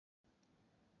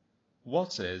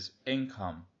What is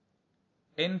income?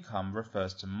 Income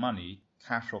refers to money,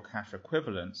 cash or cash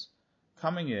equivalents,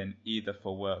 coming in either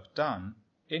for work done,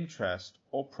 interest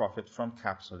or profit from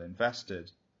capital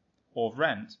invested, or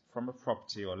rent from a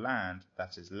property or land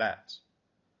that is let.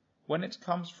 When it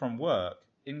comes from work,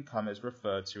 income is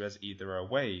referred to as either a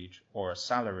wage or a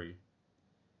salary.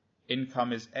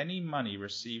 Income is any money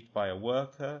received by a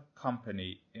worker,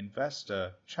 company,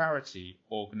 investor, charity,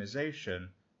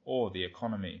 organization, or the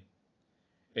economy.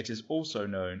 It is also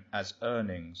known as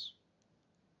earnings.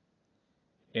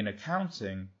 In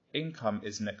accounting, income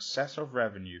is an excess of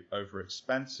revenue over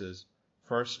expenses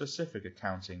for a specific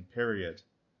accounting period.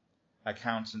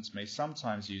 Accountants may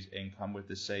sometimes use income with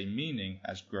the same meaning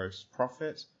as gross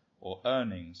profit or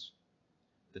earnings.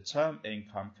 The term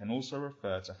income can also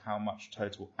refer to how much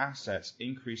total assets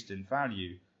increased in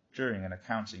value during an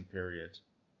accounting period.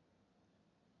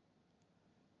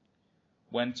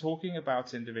 When talking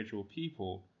about individual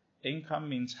people, income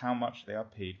means how much they are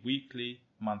paid weekly,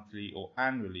 monthly, or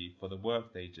annually for the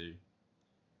work they do.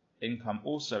 Income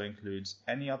also includes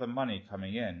any other money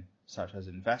coming in, such as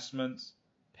investments,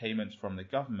 payments from the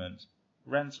government,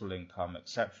 rental income,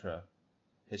 etc.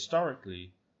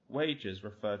 Historically, wages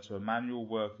refer to a manual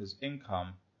worker's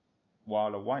income,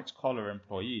 while a white-collar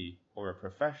employee or a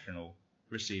professional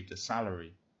received a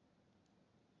salary.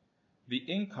 The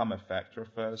income effect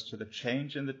refers to the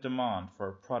change in the demand for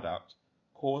a product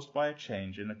caused by a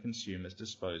change in a consumer's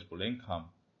disposable income.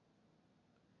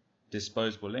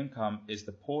 Disposable income is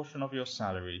the portion of your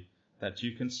salary that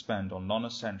you can spend on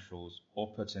non-essentials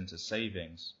or put into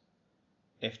savings.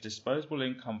 If disposable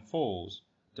income falls,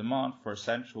 demand for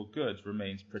essential goods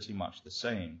remains pretty much the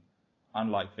same,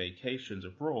 unlike vacations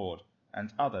abroad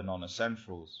and other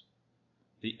non-essentials.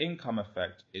 The income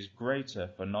effect is greater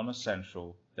for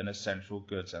non-essential than essential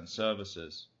goods and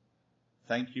services.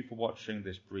 Thank you for watching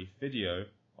this brief video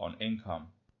on income.